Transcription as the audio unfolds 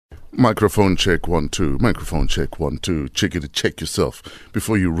Microphone check 1 2. Microphone check 1 2. Check yourself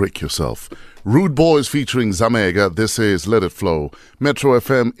before you wreck yourself. Rude Boys featuring Zamega. This is Let It Flow. Metro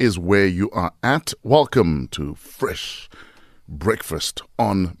FM is where you are at. Welcome to Fresh Breakfast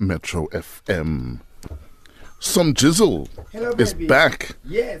on Metro FM. Some Jizzle is back.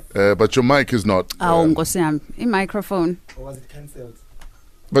 Yes. But your mic is not. Ngosam, a microphone. Or was it cancelled?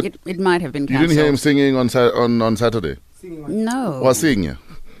 But it might have been you cancelled. didn't hear him singing on Saturday? Singing what? No. Or singing, yeah.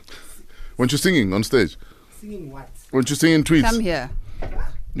 Weren't you singing on stage? Singing what? Weren't you singing tweets? Come here.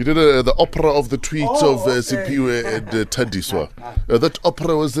 You did the opera of the tweets of Sipiwe and Tadiswa. That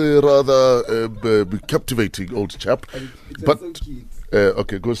opera was rather captivating, old chap. But So cute.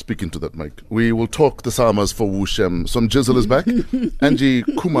 okay, go speak into that mic. We will talk the Samas for Wushem. Some Jizzle is back. Angie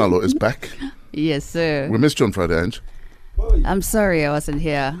Kumalo is back. Yes, sir. We missed you on Friday, Ange. I'm sorry I wasn't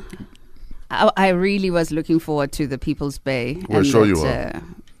here. I really was looking forward to the People's Bay. We're sure you are.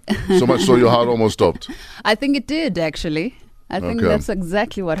 So much so your heart almost stopped. I think it did, actually. I think Okay. that's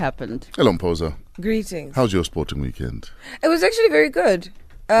exactly what happened. Hello, Mposa. Greetings. How's your sporting weekend? It was actually very good.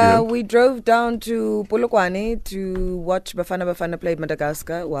 Yeah. We drove down to Polokwane to watch Bafana play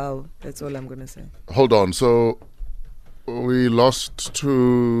Madagascar. Wow, that's all I'm going to say. Hold on. So we lost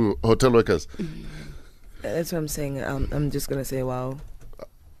to hotel workers. That's what I'm saying. I'm just going to say wow.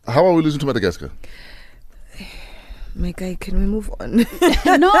 How are we losing to Madagascar? My guy, can we move on?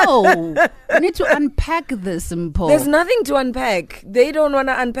 No. We need to unpack this, Mpo. There's nothing to unpack. They don't want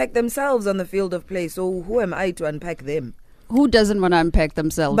to unpack themselves on the field of play. So who am I to unpack them? Who doesn't want to unpack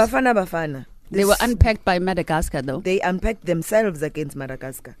themselves? Bafana. They were unpacked by Madagascar, though. They unpacked themselves against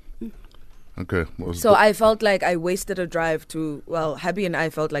Madagascar. Okay. So I felt like I wasted a drive to, Happy and I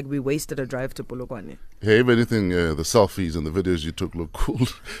felt like we wasted a drive to Polokwane. Hey, if anything, the selfies and the videos you took look cool.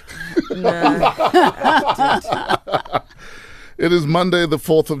 Nah. It is Monday, the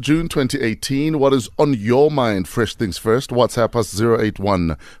 4th of June, 2018. What is on your mind? Fresh things first. WhatsApp us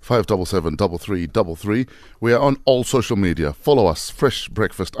 081 577 3333. We are on all social media. Follow us, Fresh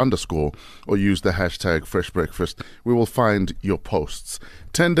Breakfast _ or use the hashtag Fresh Breakfast. We will find your posts.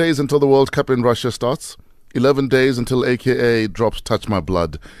 10 days until the World Cup in Russia starts. 11 days until AKA drops Touch My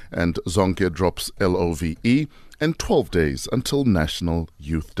Blood and Zonke drops LOVE. And 12 days until National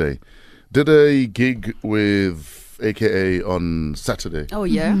Youth Day. Did a gig with AKA on Saturday. Oh,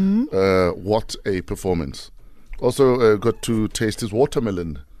 yeah? What a performance. Also got to taste his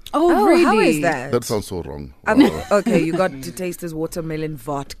watermelon. Oh, really? How is that? That sounds so wrong. Okay, you got to taste his watermelon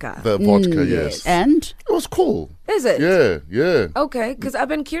vodka. The vodka, yes. And? It was cool. Is it? Yeah. Okay, because I've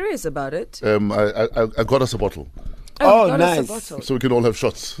been curious about it. I got us a bottle. Oh, you got us a nice. bottle. So we can all have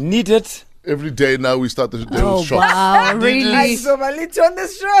shots. Need it? Every day now we start the day with Oh, shots. wow, really? So Malito on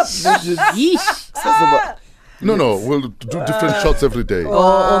this shop. Yeesh. No, we'll do different shots every day.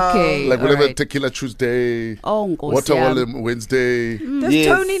 Oh, okay. Like all whatever, right. Tequila Tuesday, Oh, Nkosi Watermelon Wednesday. Does Yes.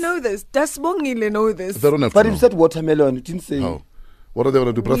 Tony know this? Does Mongile know this? They don't have But to you know. said watermelon. It didn't say How? What are they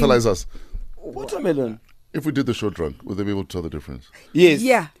going to do? Breathalyze us? watermelon. If we did the show drunk, would they be able to tell the difference? Yes.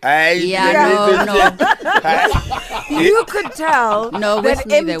 Yeah. You could tell No, that with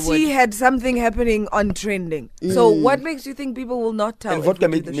me they would. MT had something happening on trending. So what makes you think people will not tell? And if vodka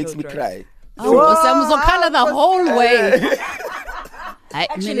we do the makes show me drunk? cry. Oh, Nkosi the whole way.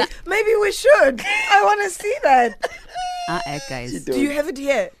 Actually, maybe we should. I want to see that. Guys. Do you have it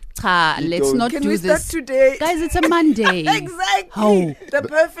here? Let's don't. not Can do we start this. today? Guys, it's a Monday. Exactly. How? The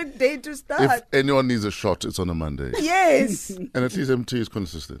perfect day to If start. anyone needs a shot, it's on a Monday. Yes. And at least MT is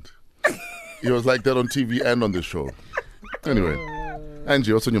consistent. He was like that on TV and on the show. Anyway,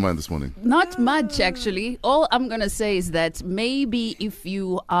 Angie, what's on your mind this morning? Not much, actually. All I'm going to say is that maybe if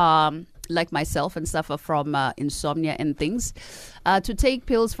you are like myself and suffer from insomnia and things, to take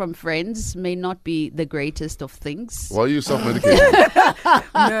pills from friends may not be the greatest of things. Why are you self-medicating?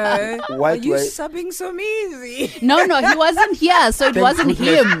 No. Why Are do you I- subbing so easy? No, he wasn't here, so it Thank wasn't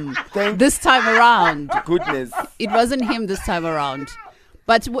goodness. him Thank this time around. goodness. It wasn't him this time around.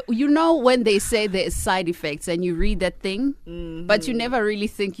 But you know when they say there is side effects and you read that thing, but you never really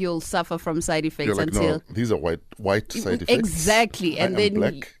think you'll suffer from side effects You're like, until... no, these are white side effects. Exactly. I And am then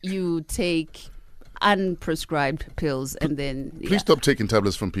black. you take unprescribed pills and then... Please stop taking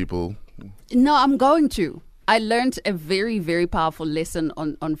tablets from people. No, I'm going to. I learned a very, very powerful lesson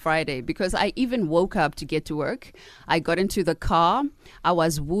on Friday because I even woke up to get to work. I got into the car. I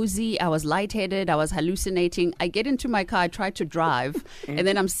was woozy. I was lightheaded. I was hallucinating. I get into my car. I try to drive. And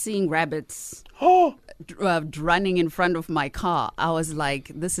then I'm seeing rabbits running in front of my car. I was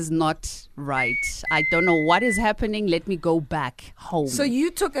like, this is not right. I don't know what is happening. Let me go back home. So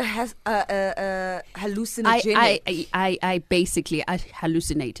you took a hallucinogenic. I basically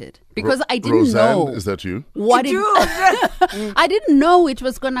hallucinated because I didn't Roseanne, know. is that you? What You it, I didn't know it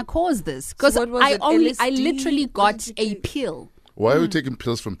was gonna cause this because So what was I it, literally LSD? got a pill. Why are we taking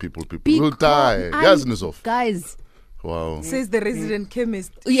pills from people? People will die. Because Guys, guys, wow. Says the resident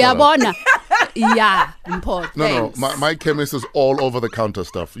chemist. yeah, bona, yeah, important. No, my chemist is all over the counter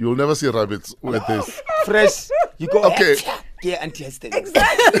stuff. You'll never see rabbits with this. Fresh. You go. Okay. Get antihistamine.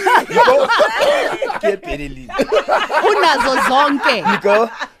 Exactly. You go. Get penicillin. Unazo zonke. You go.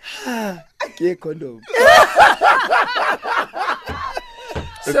 Get condom.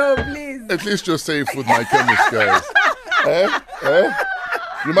 So please. At least you're safe with my chemist, guys.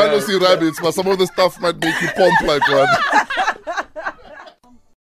 You might not see rabbits, but some of the stuff might make you pump like one.